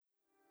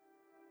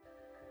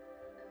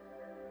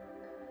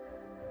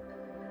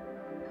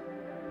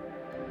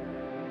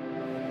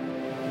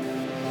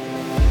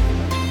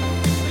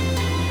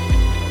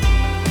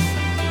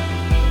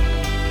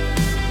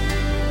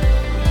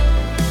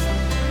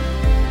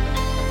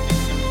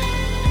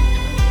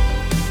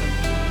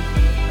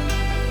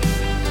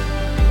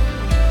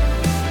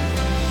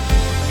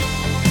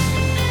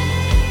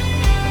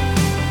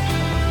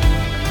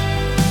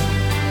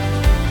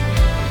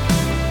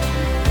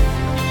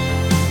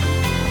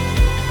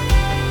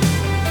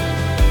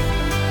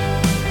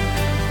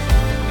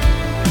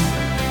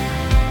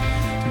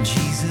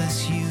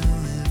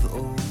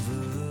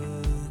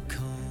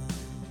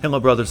Hello,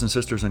 brothers and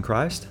sisters in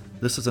Christ.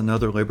 This is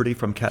another Liberty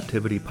from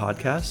Captivity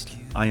podcast.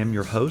 I am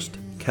your host,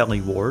 Kelly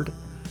Ward,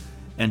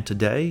 and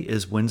today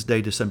is Wednesday,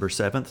 December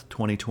 7th,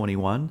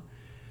 2021.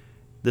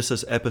 This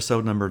is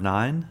episode number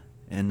 9,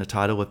 and the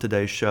title of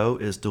today's show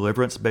is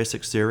Deliverance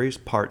Basic Series,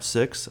 Part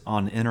 6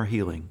 on Inner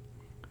Healing.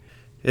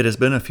 It has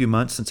been a few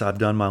months since I've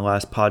done my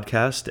last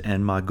podcast,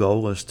 and my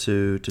goal is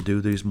to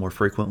do these more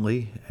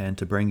frequently and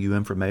to bring you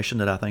information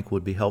that I think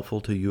would be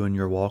helpful to you in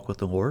your walk with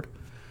the Lord.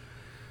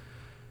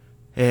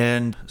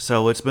 And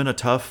so it's been a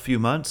tough few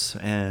months,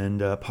 and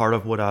part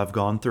of what I've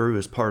gone through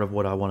is part of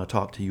what I want to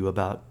talk to you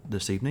about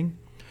this evening.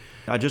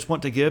 I just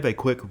want to give a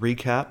quick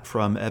recap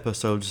from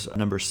episodes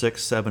number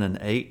 6, 7, and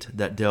 8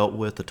 that dealt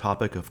with the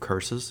topic of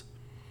curses.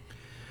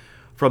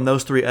 From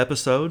those 3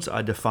 episodes,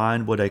 I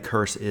defined what a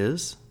curse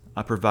is.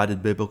 I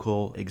provided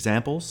biblical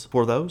examples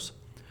for those.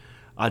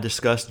 I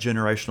discussed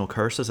generational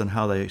curses and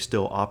how they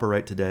still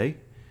operate today.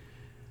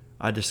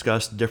 I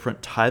discussed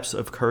different types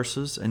of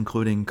curses,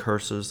 including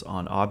curses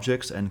on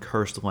objects and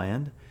cursed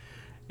land,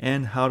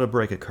 and how to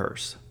break a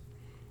curse.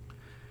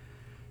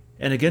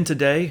 And again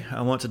today,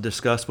 I want to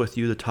discuss with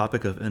you the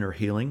topic of inner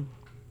healing.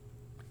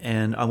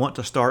 And I want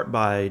to start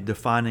by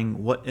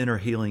defining what inner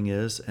healing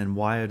is and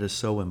why it is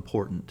so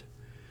important.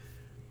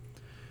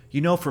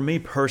 You know, for me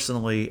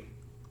personally,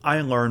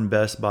 I learn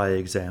best by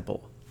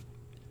example.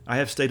 I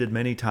have stated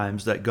many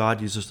times that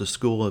God uses the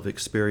school of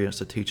experience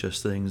to teach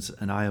us things,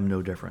 and I am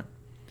no different.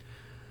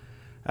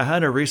 I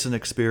had a recent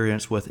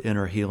experience with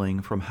inner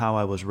healing from how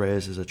I was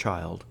raised as a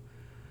child.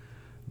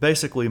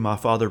 Basically, my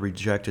father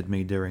rejected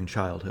me during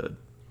childhood.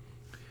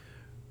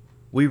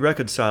 We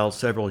reconciled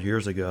several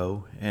years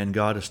ago, and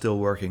God is still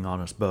working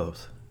on us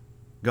both.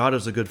 God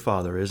is a good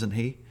father, isn't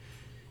he?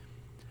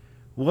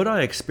 What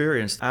I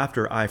experienced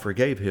after I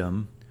forgave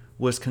him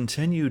was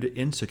continued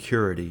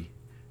insecurity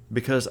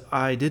because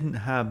I didn't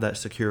have that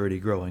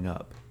security growing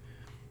up.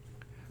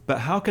 But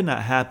how can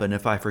that happen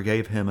if I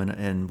forgave him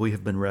and we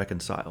have been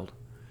reconciled?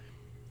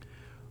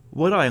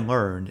 What I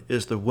learned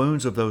is the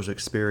wounds of those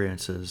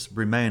experiences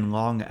remain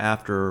long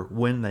after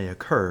when they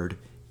occurred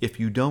if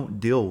you don't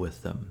deal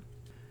with them.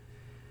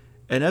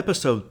 In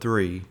episode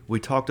 3, we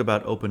talked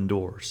about open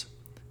doors.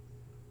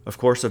 Of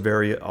course, a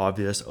very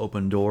obvious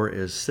open door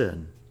is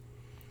sin.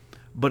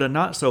 But a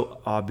not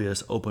so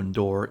obvious open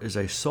door is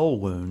a soul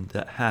wound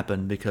that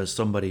happened because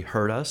somebody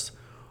hurt us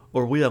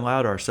or we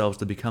allowed ourselves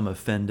to become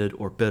offended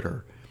or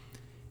bitter,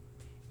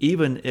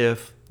 even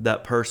if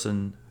that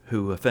person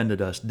who offended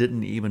us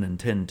didn't even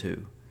intend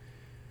to.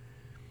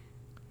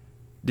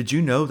 Did you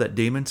know that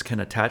demons can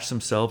attach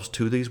themselves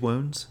to these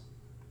wounds?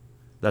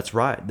 That's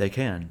right, they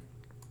can.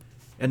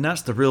 And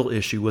that's the real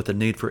issue with the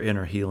need for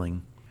inner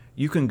healing.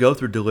 You can go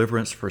through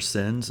deliverance for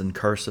sins and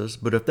curses,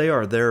 but if they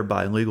are there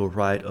by legal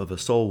right of a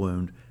soul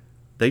wound,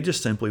 they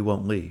just simply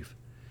won't leave.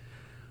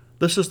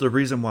 This is the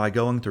reason why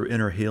going through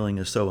inner healing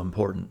is so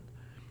important.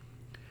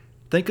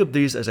 Think of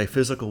these as a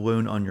physical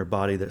wound on your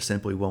body that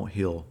simply won't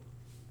heal.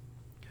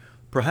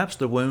 Perhaps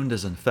the wound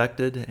is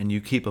infected and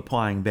you keep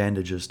applying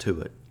bandages to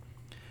it.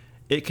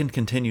 It can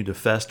continue to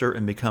fester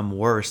and become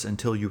worse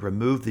until you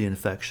remove the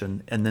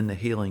infection and then the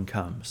healing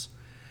comes.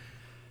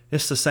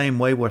 It's the same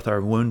way with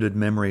our wounded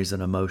memories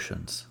and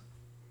emotions.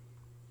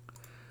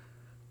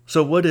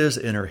 So what is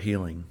inner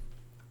healing?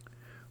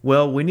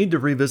 Well, we need to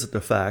revisit the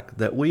fact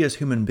that we as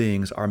human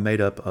beings are made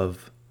up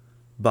of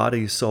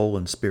body, soul,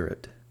 and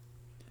spirit.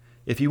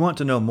 If you want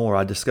to know more,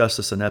 I discussed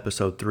this in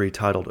episode 3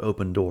 titled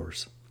Open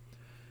Doors.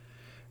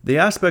 The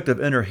aspect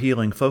of inner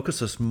healing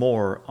focuses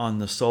more on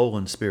the soul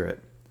and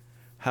spirit.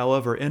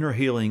 However, inner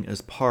healing is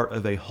part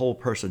of a whole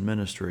person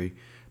ministry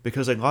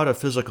because a lot of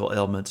physical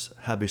ailments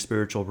have a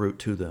spiritual root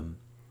to them.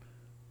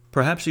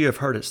 Perhaps you have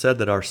heard it said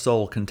that our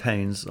soul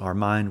contains our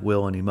mind,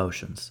 will, and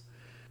emotions.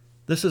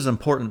 This is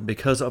important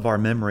because of our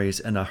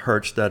memories and the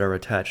hurts that are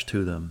attached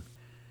to them.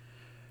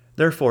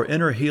 Therefore,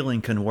 inner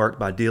healing can work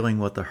by dealing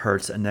with the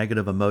hurts and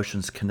negative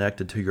emotions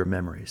connected to your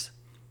memories.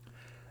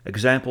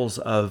 Examples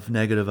of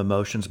negative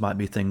emotions might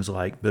be things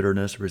like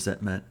bitterness,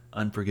 resentment,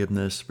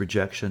 unforgiveness,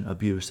 rejection,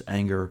 abuse,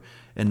 anger,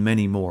 and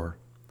many more.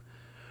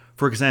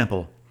 For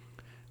example,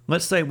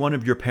 let's say one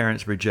of your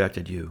parents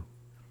rejected you.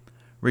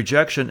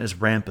 Rejection is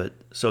rampant,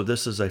 so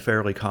this is a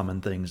fairly common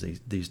thing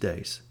these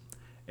days,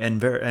 and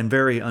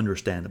very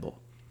understandable.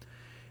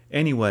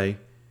 Anyway,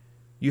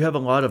 you have a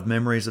lot of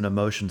memories and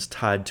emotions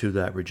tied to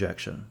that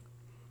rejection.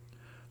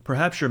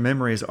 Perhaps your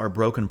memories are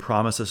broken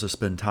promises to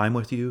spend time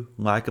with you,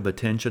 lack of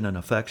attention and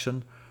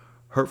affection,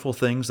 hurtful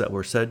things that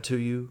were said to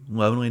you,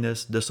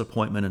 loneliness,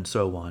 disappointment, and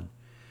so on.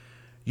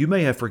 You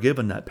may have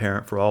forgiven that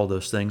parent for all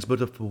those things, but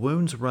if the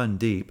wounds run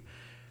deep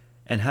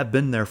and have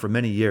been there for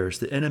many years,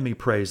 the enemy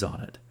preys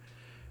on it.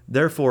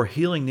 Therefore,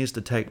 healing needs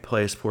to take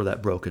place for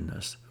that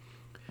brokenness.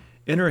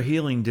 Inner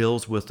healing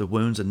deals with the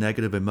wounds and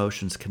negative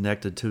emotions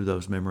connected to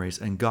those memories,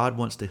 and God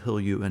wants to heal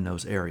you in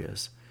those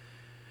areas.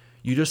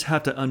 You just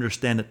have to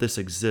understand that this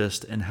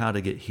exists and how to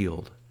get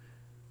healed.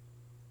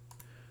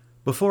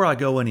 Before I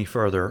go any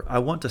further, I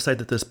want to say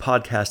that this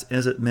podcast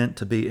isn't meant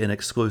to be an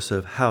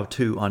exclusive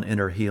how-to on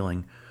inner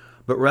healing,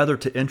 but rather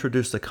to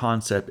introduce the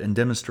concept and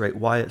demonstrate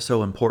why it's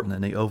so important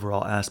in the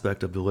overall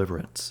aspect of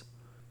deliverance.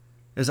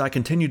 As I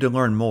continue to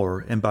learn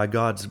more, and by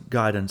God's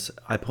guidance,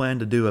 I plan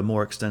to do a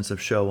more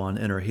extensive show on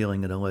inner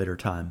healing at a later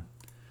time.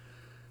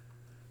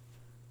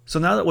 So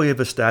now that we have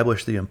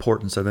established the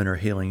importance of inner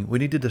healing, we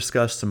need to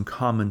discuss some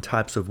common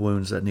types of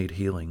wounds that need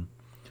healing.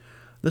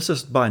 This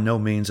is by no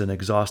means an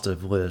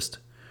exhaustive list,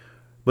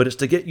 but it's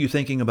to get you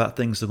thinking about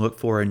things to look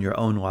for in your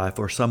own life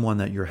or someone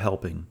that you're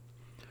helping.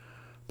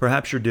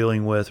 Perhaps you're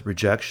dealing with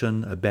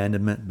rejection,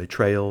 abandonment,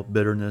 betrayal,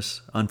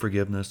 bitterness,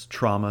 unforgiveness,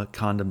 trauma,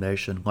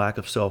 condemnation, lack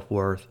of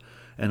self-worth,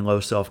 and low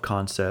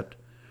self-concept,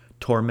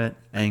 torment,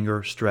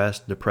 anger, stress,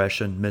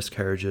 depression,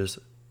 miscarriages,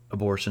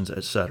 abortions,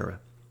 etc.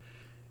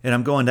 And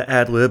I'm going to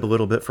ad-lib a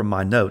little bit from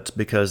my notes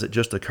because it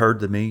just occurred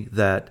to me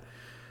that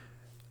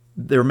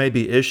there may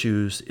be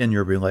issues in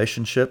your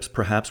relationships,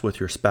 perhaps with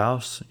your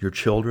spouse, your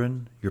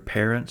children, your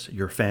parents,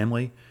 your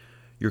family,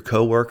 your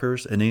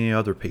coworkers, and any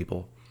other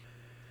people.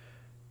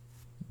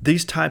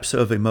 These types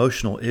of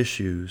emotional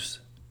issues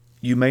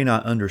you may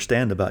not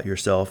understand about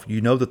yourself.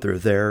 You know that they're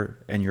there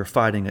and you're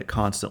fighting it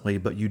constantly,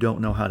 but you don't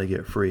know how to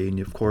get free. And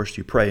of course,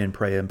 you pray and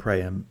pray and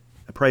pray and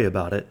pray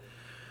about it,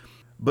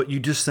 but you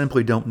just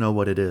simply don't know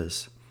what it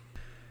is.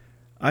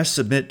 I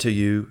submit to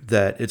you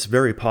that it's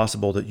very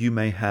possible that you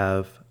may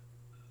have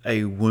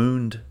a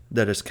wound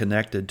that is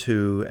connected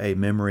to a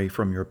memory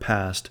from your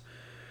past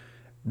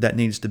that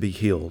needs to be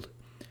healed.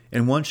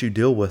 And once you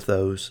deal with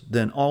those,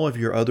 then all of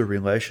your other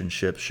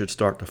relationships should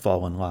start to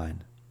fall in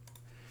line.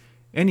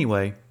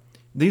 Anyway,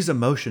 these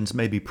emotions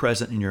may be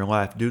present in your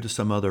life due to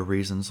some other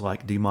reasons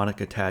like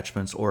demonic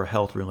attachments or a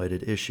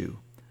health-related issue.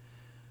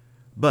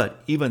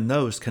 But even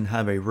those can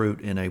have a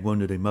root in a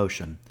wounded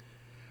emotion.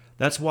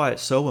 That's why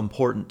it's so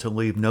important to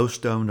leave no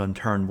stone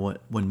unturned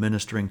when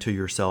ministering to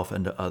yourself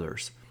and to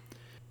others.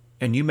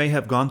 And you may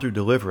have gone through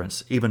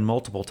deliverance, even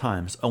multiple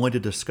times, only to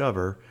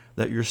discover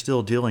that you're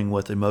still dealing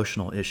with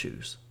emotional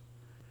issues.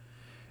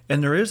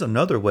 And there is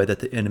another way that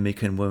the enemy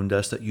can wound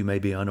us that you may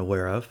be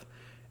unaware of,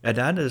 and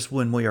that is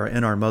when we are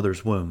in our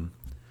mother's womb.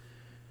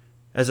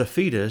 As a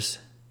fetus,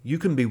 you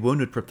can be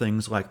wounded for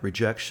things like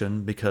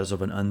rejection because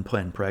of an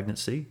unplanned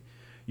pregnancy.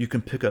 You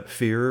can pick up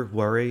fear,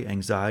 worry,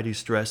 anxiety,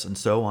 stress, and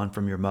so on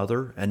from your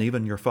mother and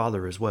even your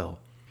father as well.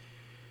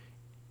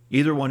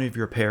 Either one of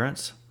your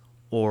parents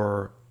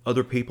or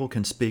other people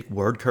can speak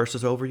word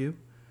curses over you.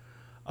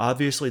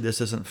 Obviously,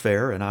 this isn't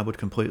fair, and I would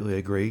completely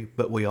agree,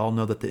 but we all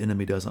know that the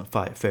enemy doesn't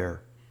fight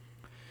fair.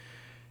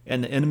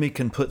 And the enemy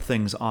can put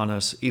things on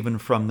us even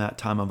from that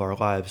time of our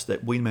lives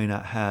that we may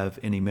not have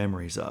any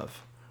memories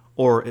of,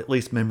 or at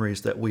least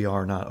memories that we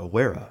are not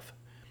aware of.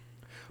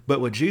 But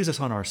with Jesus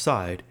on our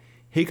side,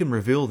 he can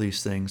reveal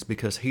these things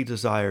because he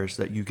desires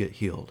that you get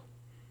healed.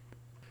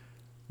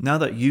 Now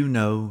that you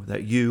know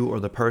that you or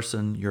the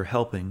person you're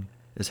helping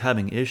is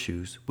having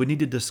issues, we need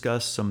to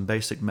discuss some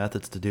basic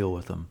methods to deal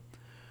with them.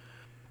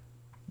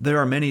 There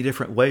are many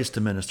different ways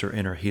to minister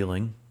inner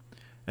healing,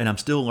 and I'm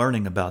still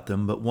learning about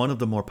them, but one of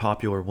the more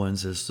popular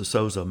ones is the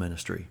Sozo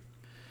ministry.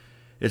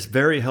 It's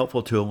very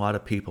helpful to a lot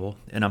of people,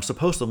 and I'm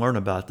supposed to learn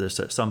about this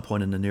at some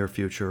point in the near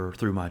future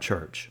through my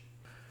church.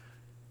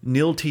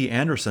 Neil T.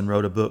 Anderson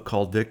wrote a book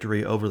called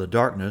Victory Over the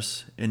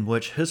Darkness, in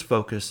which his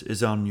focus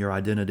is on your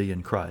identity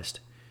in Christ.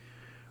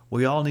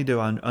 We all need to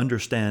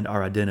understand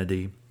our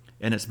identity,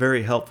 and it's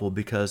very helpful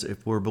because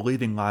if we're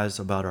believing lies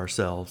about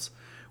ourselves,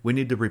 we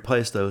need to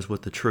replace those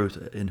with the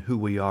truth in who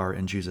we are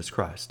in Jesus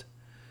Christ.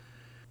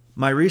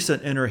 My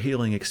recent inner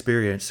healing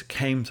experience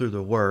came through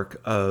the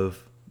work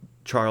of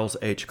Charles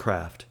H.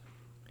 Kraft.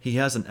 He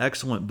has an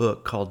excellent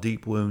book called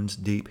Deep Wounds,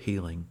 Deep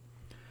Healing.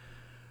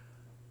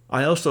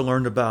 I also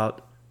learned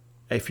about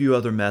a few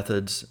other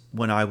methods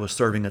when I was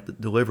serving at the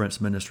Deliverance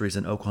Ministries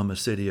in Oklahoma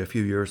City a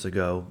few years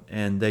ago,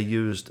 and they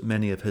used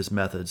many of his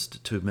methods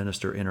to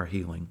minister inner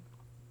healing.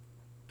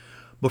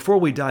 Before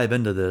we dive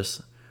into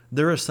this,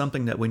 there is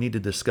something that we need to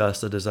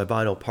discuss that is a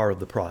vital part of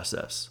the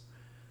process.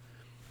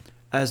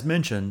 As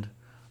mentioned,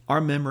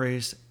 our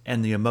memories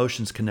and the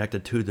emotions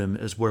connected to them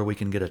is where we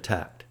can get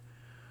attacked.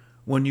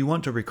 When you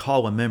want to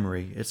recall a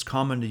memory, it's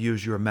common to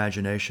use your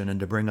imagination and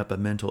to bring up a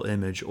mental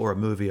image or a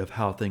movie of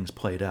how things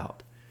played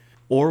out.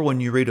 Or when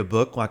you read a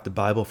book like the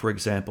Bible, for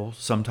example,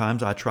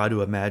 sometimes I try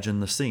to imagine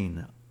the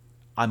scene.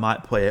 I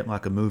might play it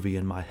like a movie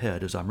in my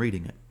head as I'm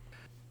reading it.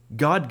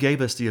 God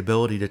gave us the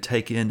ability to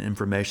take in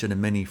information in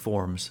many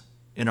forms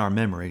in our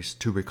memories,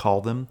 to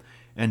recall them,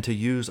 and to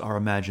use our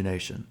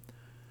imagination.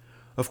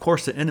 Of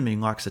course, the enemy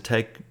likes to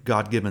take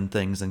God-given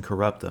things and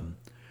corrupt them.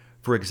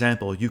 For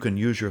example, you can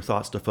use your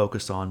thoughts to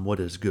focus on what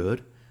is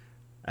good,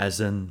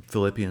 as in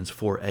Philippians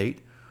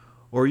 4:8,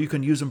 or you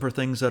can use them for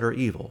things that are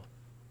evil.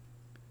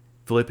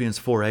 Philippians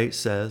 4:8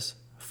 says,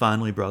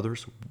 "Finally,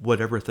 brothers,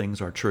 whatever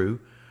things are true,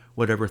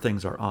 whatever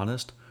things are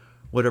honest,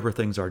 whatever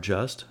things are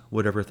just,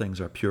 whatever things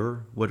are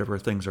pure, whatever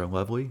things are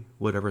lovely,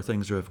 whatever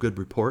things are of good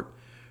report,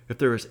 if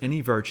there is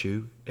any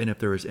virtue and if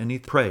there is any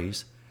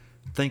praise,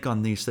 think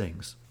on these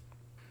things."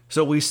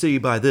 So we see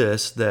by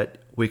this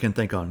that we can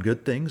think on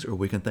good things or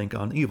we can think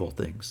on evil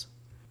things.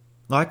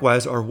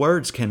 Likewise, our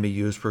words can be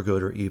used for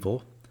good or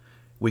evil.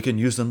 We can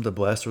use them to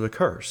bless or to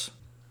curse.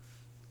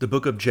 The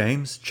book of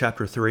James,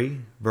 chapter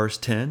 3, verse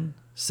 10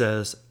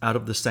 says, "Out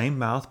of the same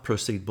mouth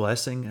proceed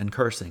blessing and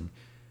cursing.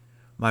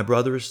 My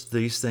brothers,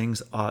 these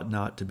things ought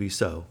not to be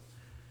so."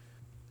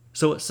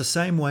 So it's the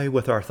same way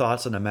with our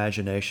thoughts and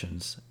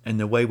imaginations and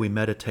the way we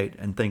meditate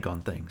and think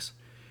on things.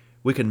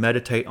 We can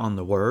meditate on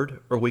the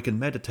Word, or we can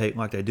meditate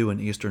like they do in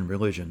Eastern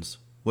religions,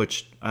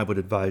 which I would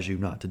advise you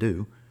not to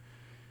do.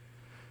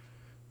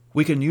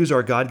 We can use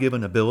our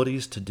God-given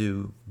abilities to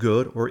do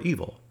good or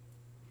evil.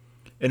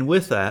 And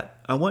with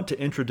that, I want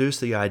to introduce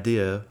the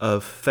idea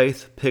of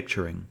faith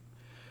picturing.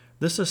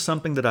 This is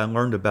something that I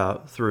learned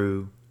about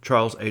through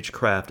Charles H.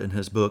 Kraft in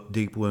his book,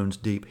 Deep Wounds,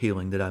 Deep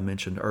Healing, that I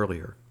mentioned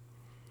earlier.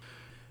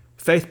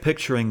 Faith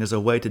picturing is a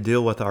way to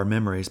deal with our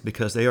memories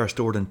because they are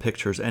stored in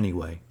pictures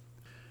anyway.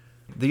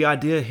 The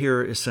idea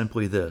here is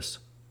simply this: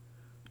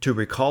 to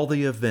recall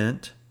the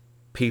event,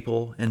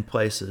 people, and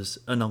places,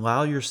 and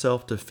allow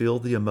yourself to feel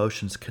the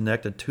emotions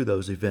connected to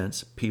those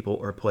events, people,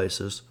 or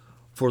places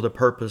for the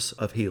purpose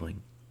of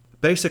healing.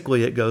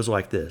 Basically, it goes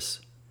like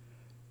this.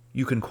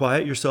 You can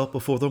quiet yourself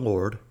before the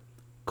Lord,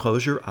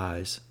 close your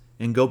eyes,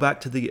 and go back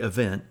to the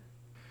event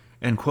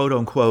and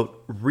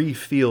quote-unquote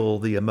re-feel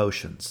the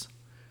emotions.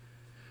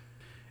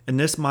 And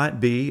this might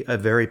be a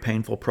very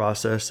painful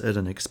process as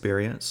an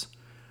experience,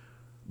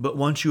 but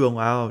once you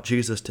allow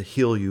Jesus to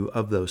heal you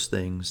of those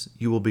things,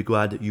 you will be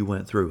glad that you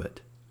went through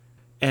it.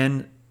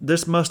 And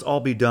this must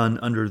all be done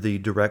under the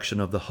direction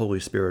of the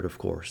Holy Spirit, of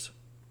course.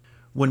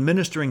 When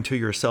ministering to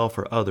yourself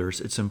or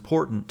others, it's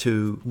important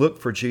to look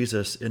for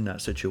Jesus in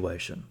that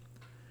situation.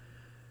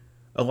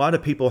 A lot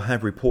of people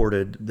have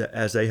reported that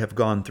as they have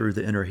gone through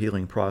the inner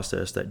healing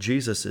process, that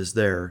Jesus is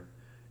there,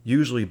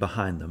 usually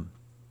behind them.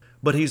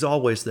 But He's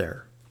always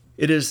there.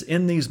 It is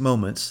in these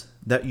moments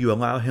that you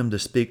allow Him to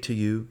speak to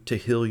you, to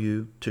heal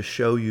you, to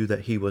show you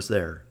that He was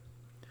there.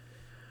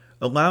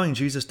 Allowing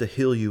Jesus to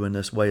heal you in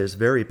this way is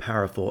very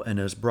powerful and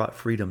has brought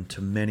freedom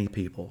to many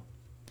people.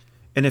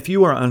 And if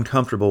you are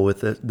uncomfortable with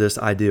this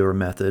idea or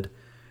method,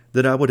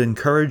 then I would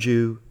encourage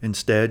you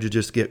instead to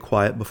just get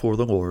quiet before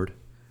the Lord,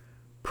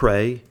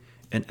 pray,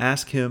 and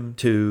ask Him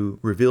to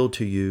reveal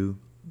to you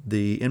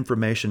the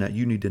information that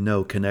you need to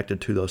know connected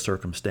to those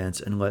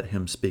circumstances and let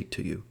Him speak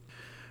to you.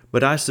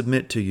 But I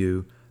submit to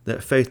you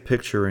that faith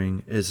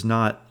picturing is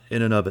not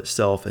in and of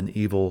itself an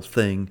evil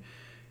thing.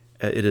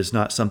 It is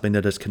not something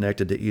that is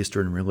connected to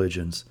Eastern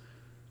religions.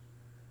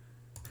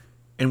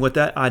 And with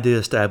that idea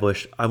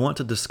established, I want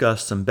to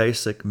discuss some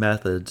basic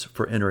methods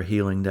for inner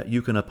healing that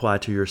you can apply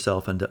to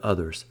yourself and to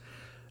others.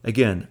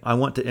 Again, I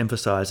want to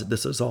emphasize that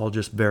this is all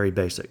just very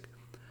basic.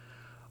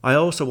 I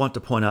also want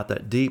to point out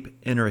that deep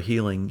inner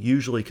healing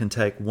usually can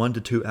take 1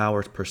 to 2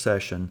 hours per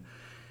session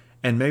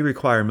and may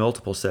require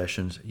multiple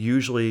sessions,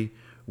 usually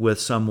with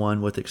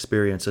someone with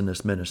experience in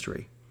this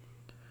ministry.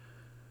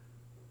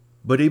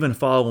 But even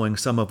following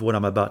some of what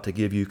I'm about to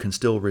give you can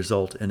still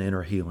result in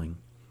inner healing.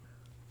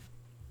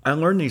 I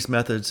learned these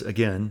methods,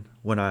 again,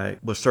 when I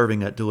was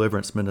serving at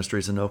Deliverance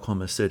Ministries in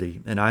Oklahoma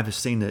City, and I've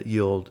seen it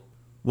yield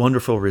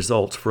wonderful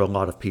results for a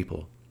lot of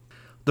people.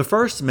 The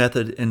first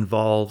method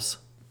involves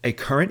a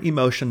current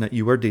emotion that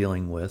you are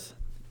dealing with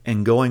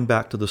and going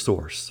back to the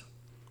source.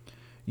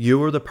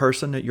 You or the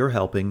person that you're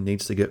helping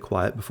needs to get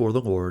quiet before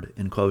the Lord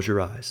and close your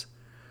eyes.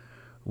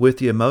 With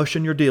the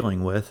emotion you're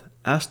dealing with,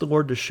 ask the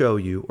Lord to show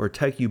you or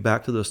take you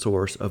back to the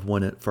source of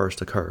when it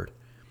first occurred.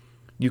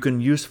 You can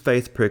use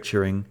faith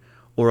picturing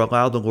or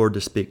allow the Lord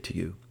to speak to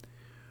you.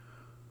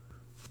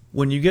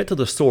 When you get to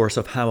the source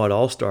of how it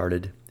all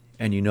started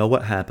and you know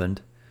what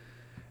happened,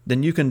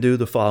 then you can do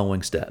the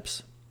following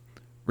steps.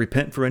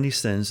 Repent for any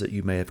sins that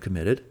you may have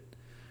committed.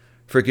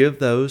 Forgive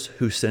those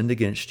who sinned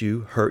against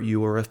you, hurt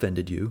you, or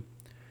offended you.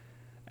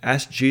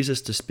 Ask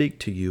Jesus to speak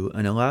to you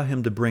and allow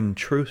Him to bring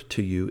truth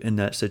to you in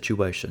that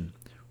situation.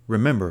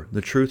 Remember, the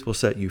truth will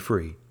set you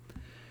free.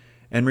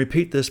 And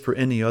repeat this for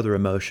any other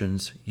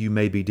emotions you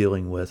may be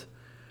dealing with,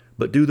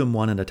 but do them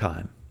one at a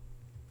time.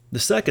 The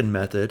second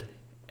method,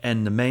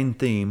 and the main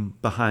theme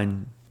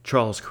behind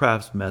Charles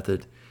Kraft's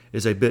method,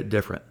 is a bit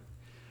different.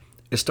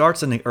 It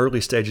starts in the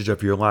early stages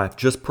of your life,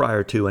 just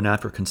prior to and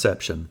after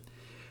conception.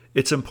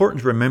 It's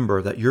important to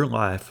remember that your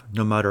life,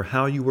 no matter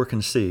how you were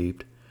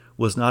conceived,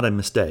 was not a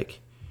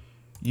mistake.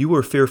 You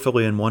were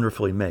fearfully and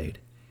wonderfully made.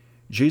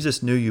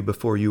 Jesus knew you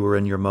before you were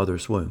in your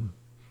mother's womb.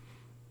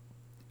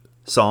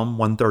 Psalm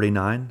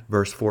 139,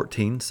 verse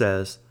 14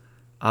 says,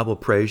 "I will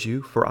praise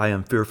you, for I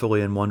am fearfully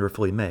and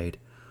wonderfully made.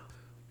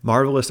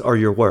 Marvelous are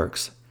your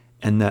works,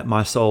 and that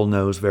my soul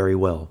knows very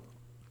well."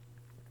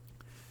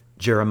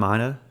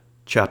 Jeremiah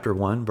chapter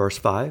 1, verse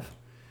 5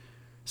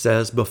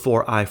 says,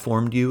 "Before I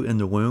formed you in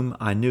the womb,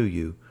 I knew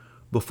you.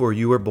 Before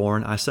you were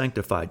born, I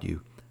sanctified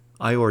you.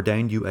 I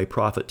ordained you a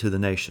prophet to the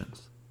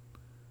nations."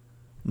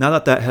 Now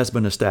that that has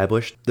been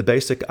established, the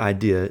basic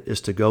idea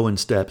is to go in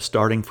steps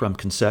starting from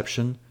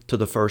conception to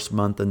the first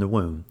month in the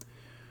womb.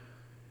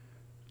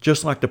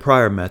 Just like the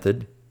prior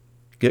method,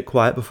 get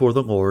quiet before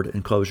the Lord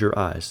and close your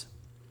eyes.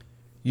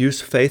 Use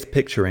faith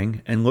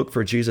picturing and look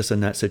for Jesus in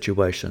that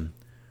situation.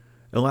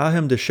 Allow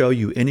Him to show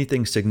you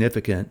anything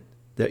significant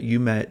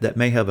that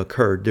may have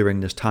occurred during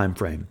this time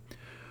frame.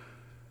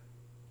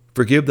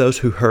 Forgive those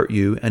who hurt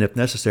you, and if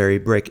necessary,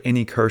 break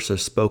any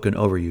curses spoken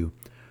over you.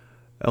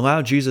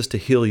 Allow Jesus to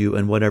heal you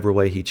in whatever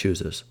way he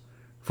chooses.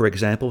 For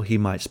example, he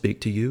might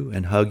speak to you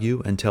and hug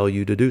you and tell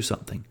you to do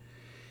something.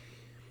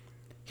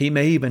 He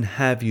may even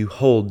have you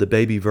hold the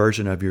baby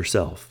version of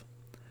yourself.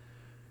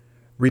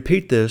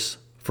 Repeat this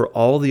for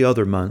all the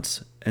other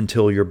months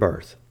until your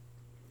birth.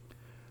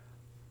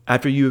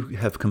 After you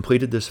have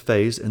completed this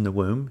phase in the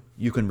womb,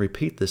 you can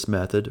repeat this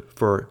method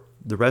for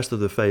the rest of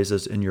the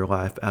phases in your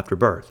life after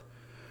birth.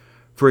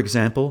 For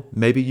example,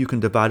 maybe you can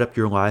divide up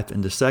your life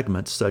into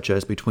segments such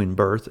as between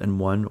birth and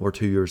 1 or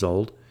 2 years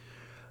old,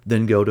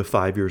 then go to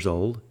 5 years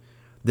old,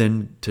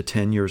 then to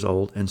 10 years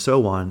old, and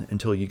so on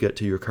until you get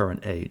to your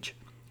current age.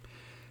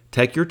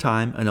 Take your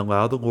time and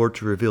allow the Lord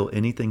to reveal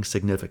anything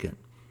significant.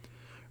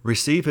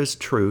 Receive His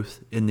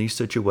truth in these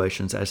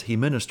situations as He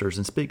ministers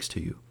and speaks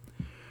to you.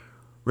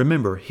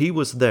 Remember, He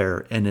was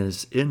there and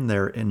is in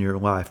there in your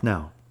life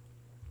now.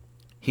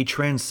 He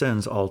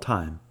transcends all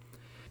time.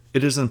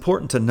 It is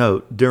important to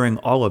note during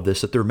all of this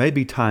that there may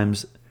be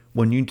times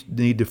when you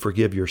need to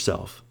forgive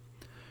yourself.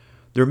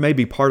 There may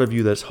be part of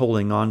you that's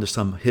holding on to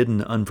some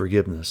hidden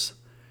unforgiveness.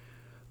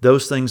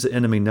 Those things the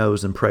enemy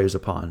knows and preys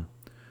upon.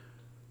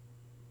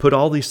 Put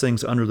all these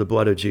things under the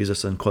blood of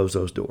Jesus and close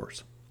those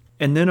doors.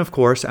 And then, of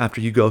course, after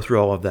you go through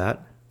all of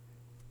that,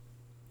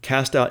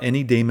 cast out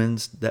any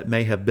demons that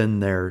may have been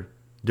there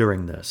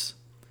during this.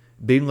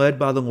 Be led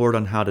by the Lord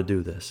on how to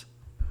do this.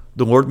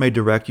 The Lord may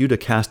direct you to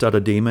cast out a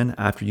demon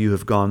after you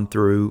have gone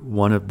through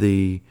one of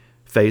the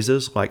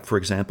phases, like, for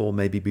example,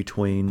 maybe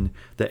between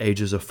the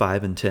ages of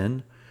 5 and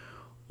 10.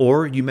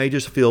 Or you may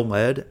just feel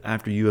led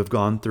after you have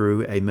gone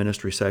through a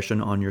ministry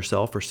session on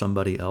yourself or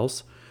somebody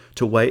else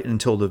to wait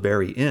until the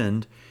very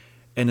end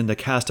and then to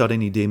cast out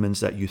any demons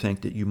that you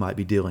think that you might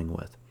be dealing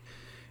with.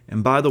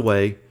 And by the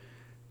way,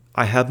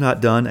 I have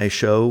not done a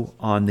show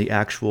on the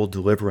actual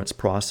deliverance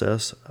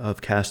process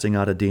of casting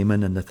out a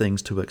demon and the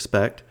things to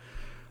expect.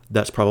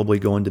 That's probably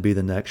going to be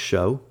the next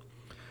show.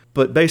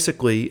 But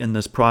basically, in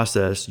this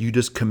process, you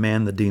just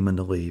command the demon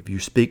to leave. You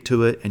speak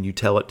to it and you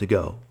tell it to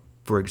go.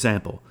 For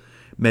example,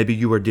 maybe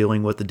you are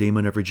dealing with the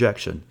demon of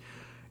rejection.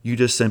 You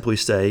just simply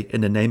say,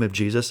 "In the name of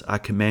Jesus, I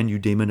command you,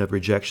 demon of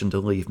rejection, to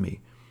leave me."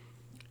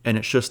 And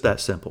it's just that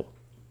simple.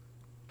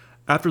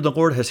 After the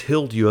Lord has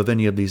healed you of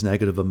any of these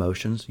negative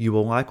emotions, you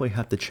will likely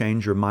have to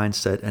change your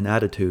mindset and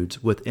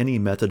attitudes with any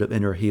method of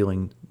inner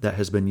healing that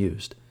has been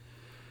used.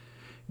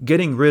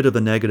 Getting rid of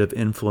the negative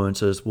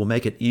influences will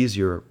make it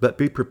easier, but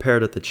be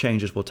prepared that the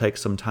changes will take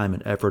some time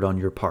and effort on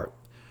your part,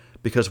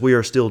 because we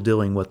are still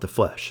dealing with the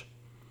flesh.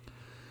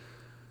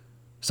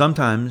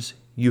 Sometimes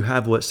you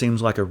have what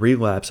seems like a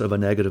relapse of a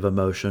negative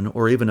emotion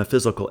or even a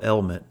physical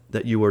ailment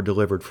that you were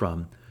delivered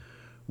from.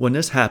 When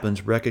this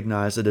happens,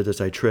 recognize that it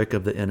is a trick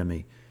of the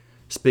enemy.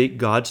 Speak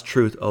God's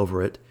truth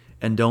over it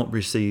and don't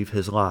receive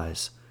his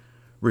lies.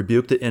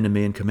 Rebuke the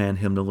enemy and command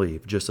him to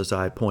leave, just as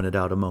I pointed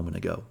out a moment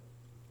ago.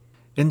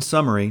 In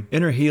summary,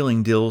 inner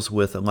healing deals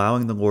with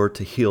allowing the Lord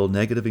to heal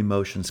negative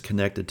emotions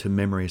connected to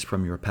memories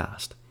from your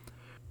past.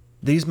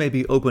 These may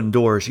be open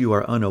doors you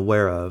are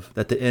unaware of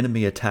that the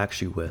enemy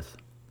attacks you with.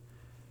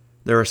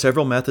 There are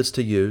several methods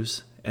to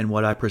use, and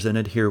what I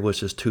presented here was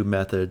just 2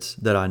 methods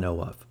that I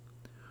know of.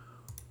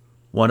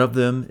 One of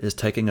them is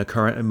taking a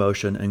current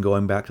emotion and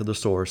going back to the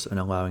source and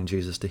allowing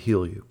Jesus to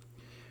heal you.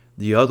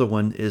 The other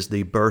one is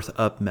the Birth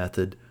Up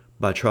method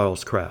by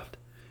Charles Kraft.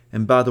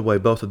 And by the way,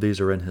 both of these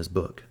are in his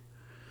book.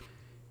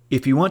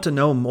 If you want to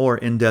know more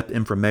in-depth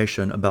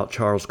information about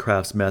Charles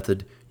Kraft's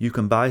method, you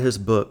can buy his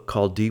book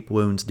called Deep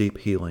Wounds, Deep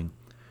Healing.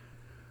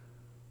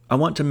 I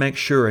want to make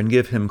sure and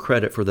give him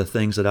credit for the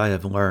things that I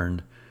have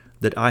learned,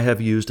 that I have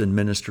used in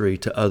ministry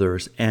to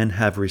others and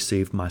have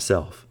received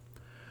myself.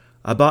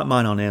 I bought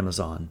mine on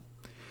Amazon.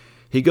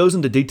 He goes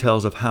into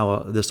details of how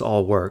this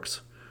all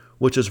works,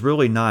 which is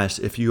really nice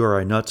if you are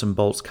a nuts and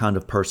bolts kind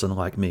of person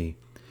like me.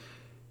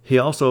 He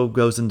also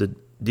goes into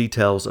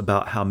details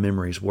about how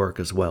memories work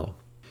as well.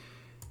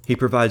 He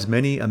provides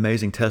many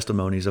amazing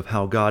testimonies of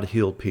how God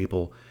healed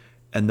people,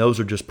 and those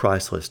are just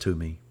priceless to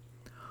me.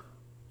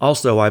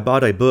 Also, I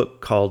bought a book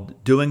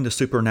called Doing the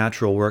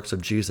Supernatural Works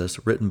of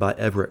Jesus, written by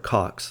Everett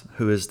Cox,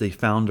 who is the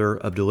founder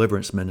of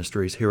Deliverance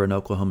Ministries here in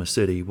Oklahoma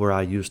City, where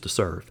I used to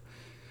serve.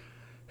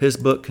 His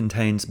book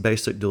contains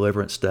basic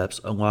deliverance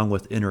steps along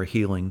with inner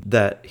healing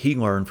that he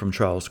learned from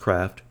Charles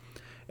Kraft,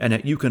 and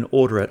that you can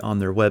order it on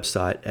their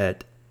website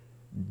at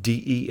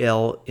delmin.org.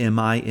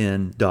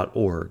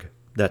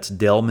 That's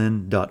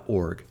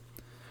delmin.org.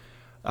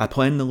 I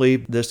plan to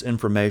leave this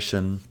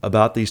information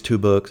about these 2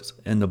 books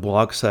in the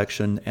blog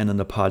section and in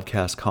the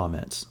podcast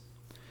comments.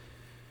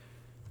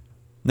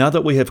 Now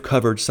that we have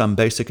covered some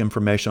basic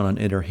information on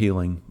inner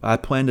healing, I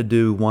plan to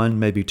do 1,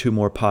 maybe 2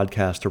 more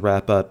podcasts to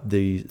wrap up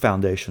the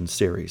Foundation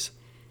series.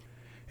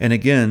 And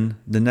again,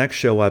 the next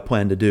show I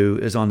plan to do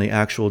is on the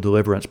actual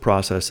deliverance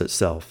process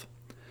itself.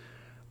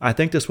 I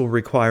think this will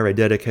require a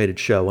dedicated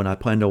show, and I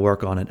plan to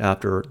work on it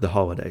after the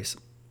holidays.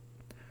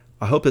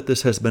 I hope that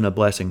this has been a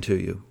blessing to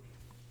you.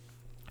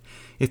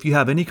 If you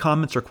have any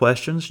comments or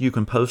questions, you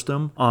can post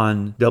them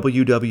on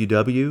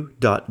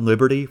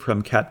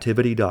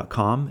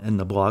www.libertyfromcaptivity.com in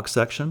the blog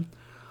section.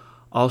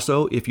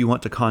 Also, if you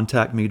want to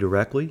contact me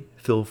directly,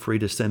 feel free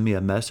to send me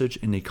a message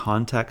in the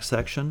contact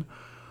section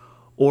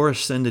or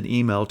send an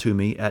email to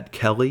me at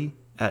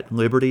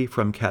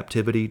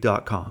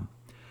kelly@libertyfromcaptivity.com.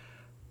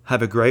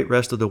 Have a great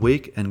rest of the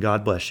week, and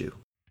God bless you.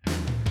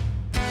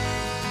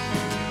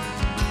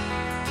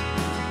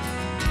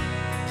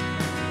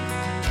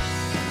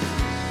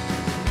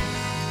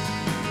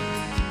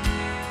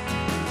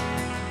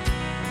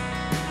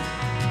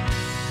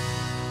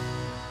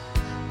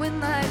 When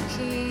life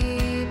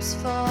keeps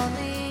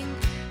falling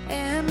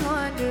and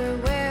wonder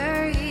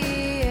where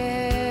He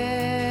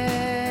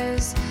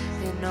is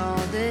in all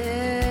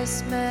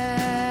this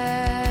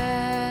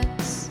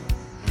mess,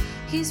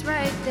 He's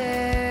right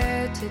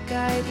there to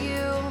guide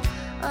you.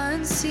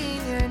 Unseen,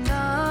 you're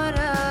not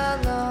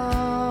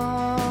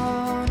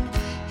alone.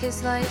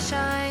 His light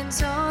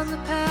shines on the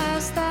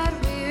past that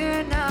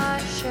we're not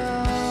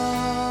shown.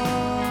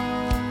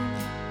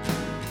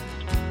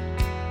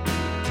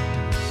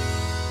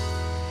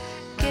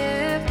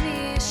 Give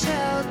me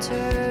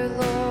shelter,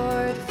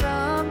 Lord,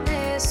 from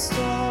this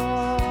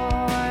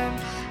storm.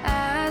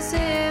 As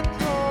it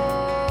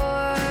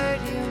poured,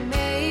 you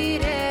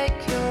made it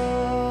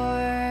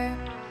cure.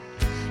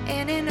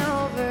 In an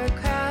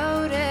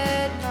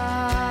overcrowded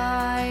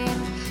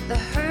mind, the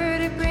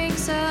hurt, it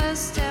brings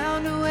us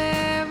down to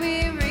where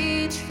we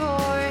reach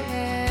for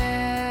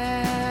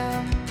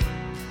Him.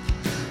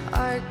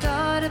 Our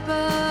God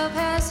above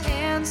has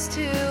hands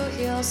to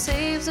heal,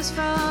 saves us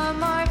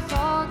from our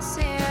faults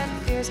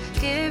and fears,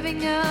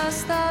 giving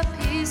us the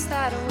peace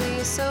that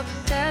we so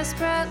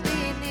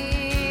desperately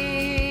need.